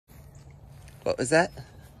What was that?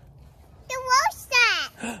 The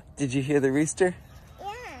rooster. Did you hear the rooster?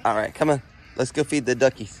 Yeah. All right, come on. Let's go feed the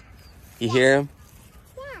duckies. You hear him?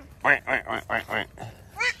 Yeah. Quack, quack, quack, quack, quack.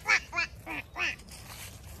 Quack, quack, quack, quack, quack.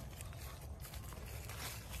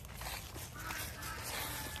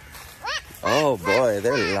 Oh boy,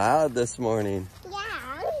 they're loud this morning. Yeah.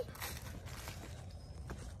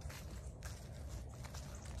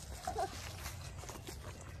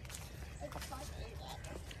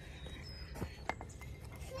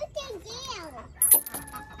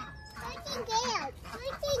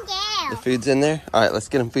 The food's in there? All right, let's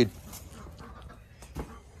get them food.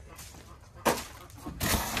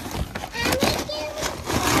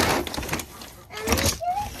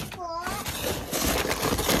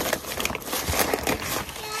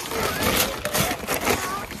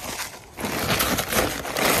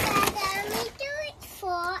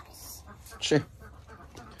 Sure.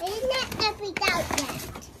 It's not going to be out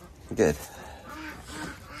yet. Good.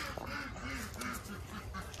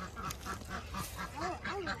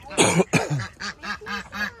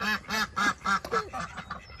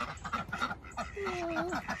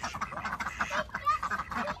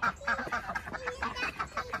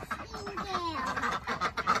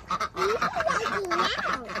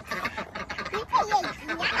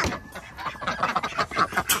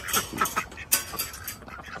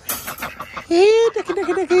 Hey,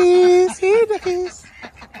 duckies. Hey, duckies.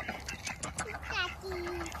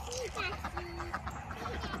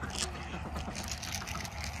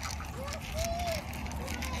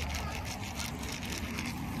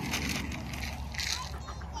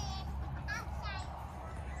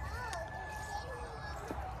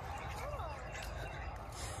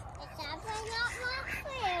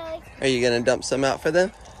 Are you going to dump some out for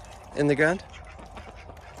them in the ground?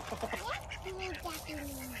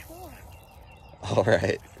 All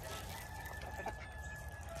right.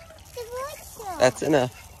 That's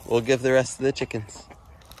enough. We'll give the rest to the chickens.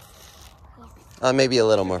 Maybe a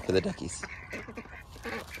little more for the duckies.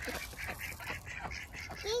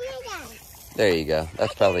 There you go.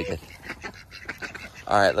 That's probably good.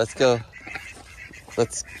 All right, let's go.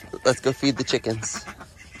 Let's go feed the chickens.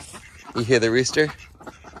 You hear the rooster?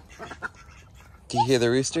 Do you hear the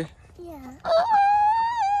rooster? Yeah.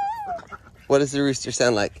 What does the rooster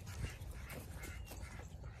sound like?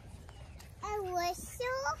 A whistle?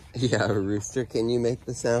 Yeah, a rooster. Can you make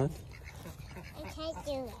the sound? I can't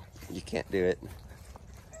do it. You can't do it.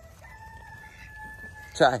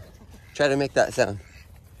 Try. Try to make that sound.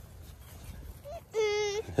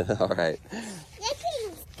 All right.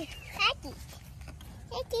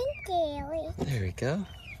 There we go.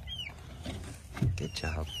 Good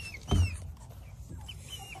job.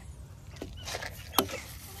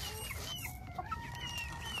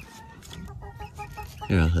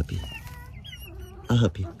 Here, I'll help you. I'll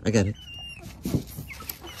help you. I got it.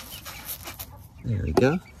 There we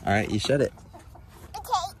go. All right, you shut it.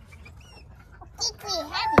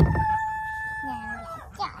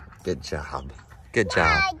 Good job. Good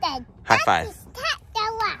job. High five.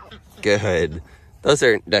 Good. Those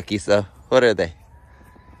aren't duckies, though. What are they?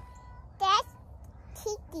 That's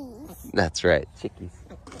chickies. That's right, chickies.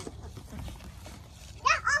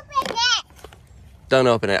 Don't open it. Don't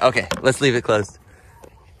open it. Okay, let's leave it closed.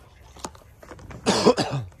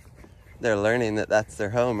 They're learning that that's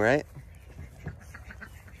their home, right?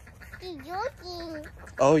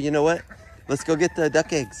 Oh, you know what? Let's go get the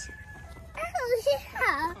duck eggs. Oh,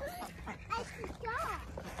 yeah. I forgot.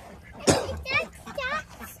 The duck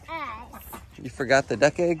stops us. You forgot the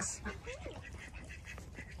duck eggs?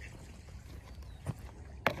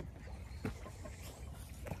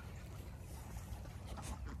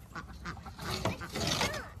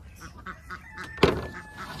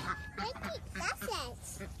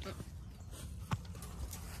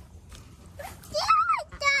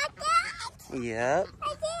 Yep.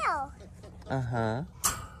 I do. Uh-huh.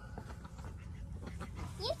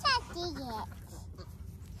 You can't do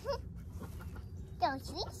it. Don't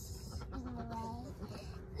switch in the way.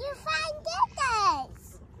 You find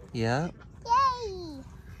ducks. Yep. Yay.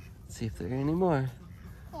 See if there are any more.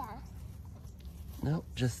 Yeah. Nope,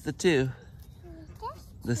 just the two.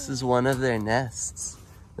 This is one of their nests.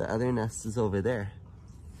 The other nest is over there.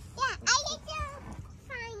 Yeah, I need to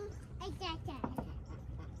find a duck.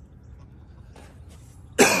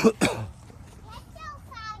 Let's go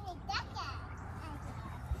find a duck.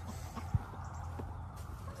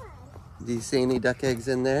 Do you see any duck eggs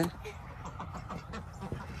in there?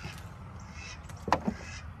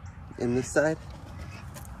 In this side?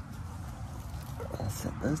 I'll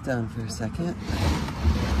set those down for a second.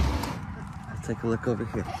 I'll take a look over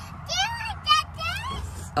here. There are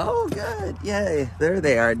ducks. Oh, good. Yay. There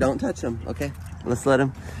they are. Don't touch them. Okay. Let's let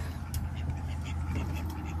them.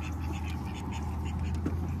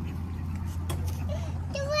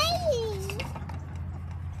 It's raining.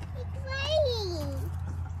 It's raining.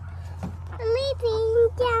 Mommy, being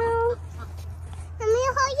down. Mommy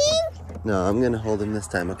holding? No, I'm going to hold him this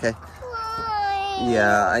time, okay? Why?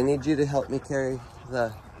 Yeah, I need you to help me carry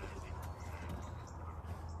the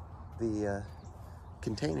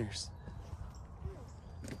containers.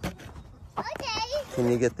 Okay. Can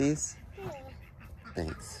you get these?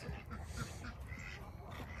 Thanks.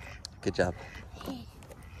 Good job. Get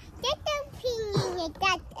the ping and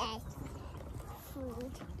get us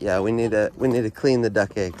food. Yeah, we need to clean the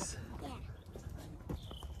duck eggs. Yeah.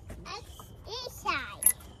 Us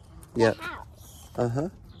inside. Yep. The house. Uh-huh.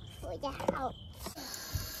 For the house.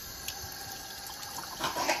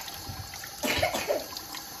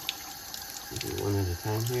 Do one at a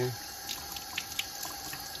time here.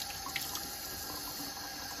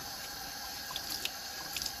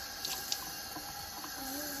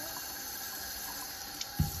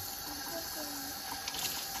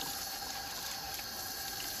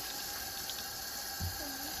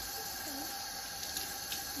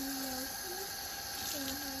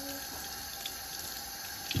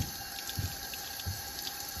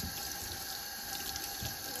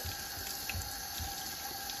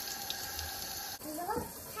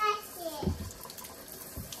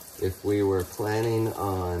 If we were planning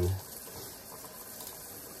on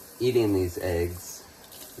eating these eggs,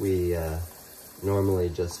 we normally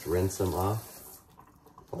just rinse them off.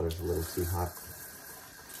 Water's a little too hot.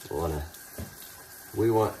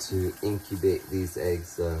 We want to incubate these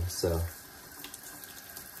eggs though, so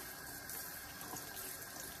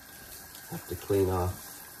have to clean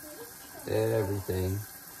off everything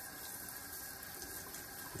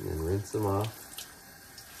and then rinse them off.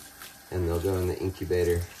 And they'll go in the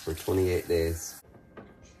incubator for 28 days.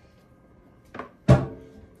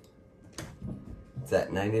 It's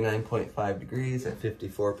at 99.5 degrees at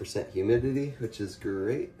 54% humidity, which is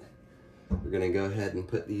great. We're gonna go ahead and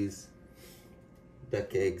put these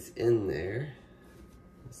duck eggs in there.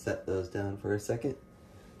 Set those down for a second.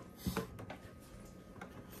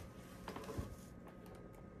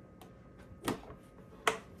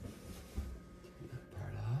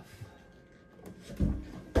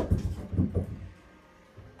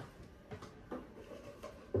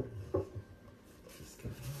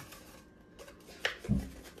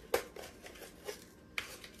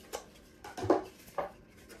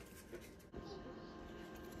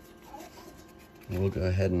 We'll go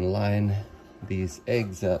ahead and line these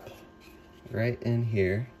eggs up right in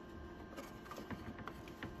here,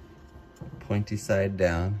 pointy side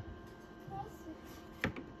down.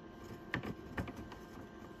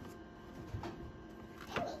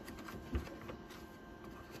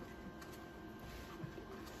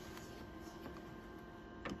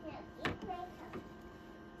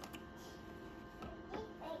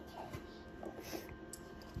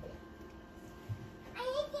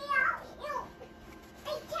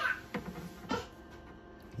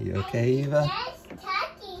 You okay, Eva? That's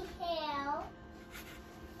tucking tail.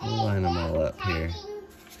 We'll line them all up here.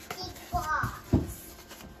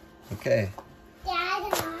 Okay. Dada.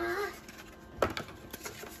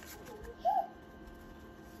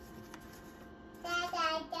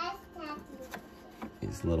 Dada, that's tucking.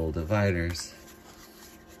 These little dividers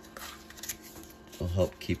will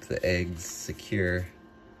help keep the eggs secure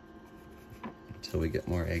until we get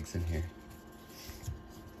more eggs in here.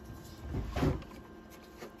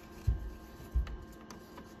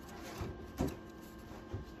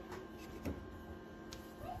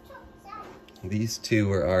 These two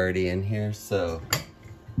were already in here, so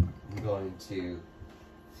I'm going to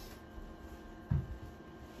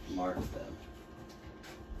mark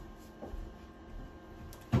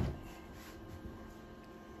them.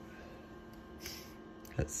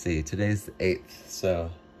 Let's see, today's the 8th,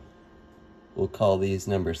 so we'll call these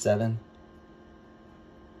number 7.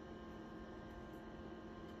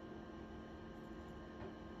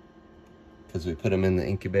 Because we put them in the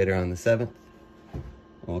incubator on the 7th.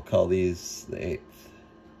 We'll call these the 8th.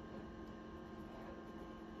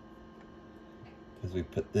 Because we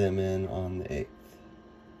put them in on the 8th.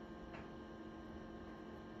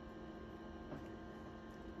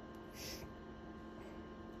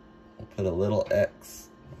 I'll put a little X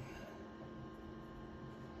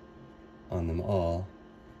on them all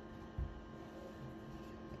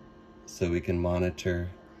so we can monitor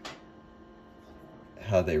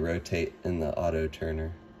how they rotate in the auto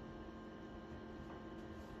turner.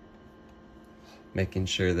 Making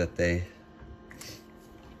sure that they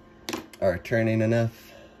are turning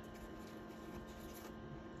enough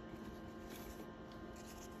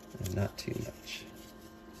and not too much.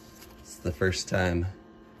 It's the first time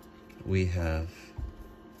we have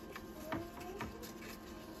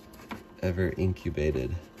ever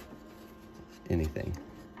incubated anything.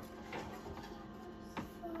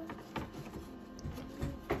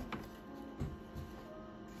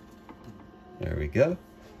 There we go.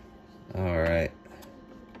 All right.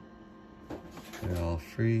 They're all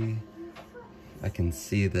free. I can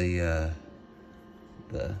see the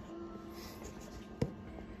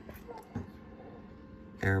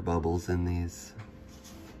air bubbles in these.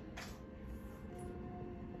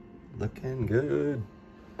 Looking good.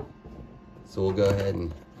 So we'll go ahead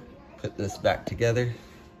and put this back together.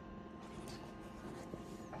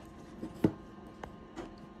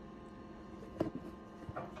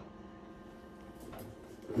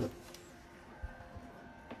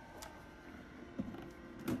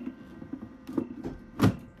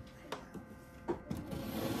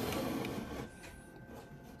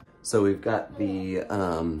 So we've got the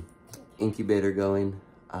incubator going.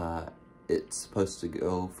 It's supposed to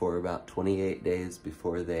go for about 28 days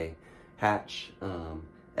before they hatch.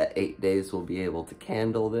 At 8 days, we'll be able to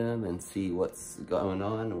candle them and see what's going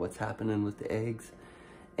on and what's happening with the eggs.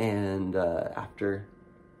 And after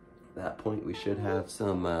that point, we should have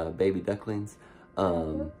some baby ducklings.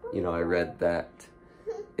 You know, I read that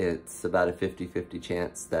it's about a 50-50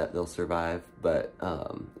 chance that they'll survive, but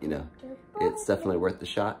you know, it's definitely worth the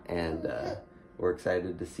shot, and we're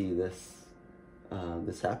excited to see this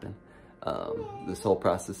this happen. This whole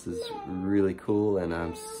process is really cool, and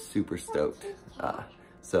I'm super stoked.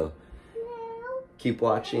 So keep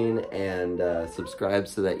watching and subscribe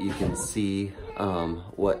so that you can see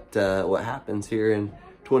what happens here in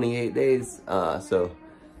 28 days. So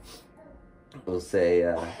we'll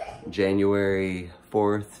say January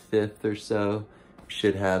 4th, 5th or so, we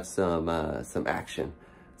should have some action.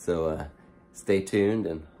 So stay tuned,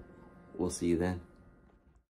 and we'll see you then.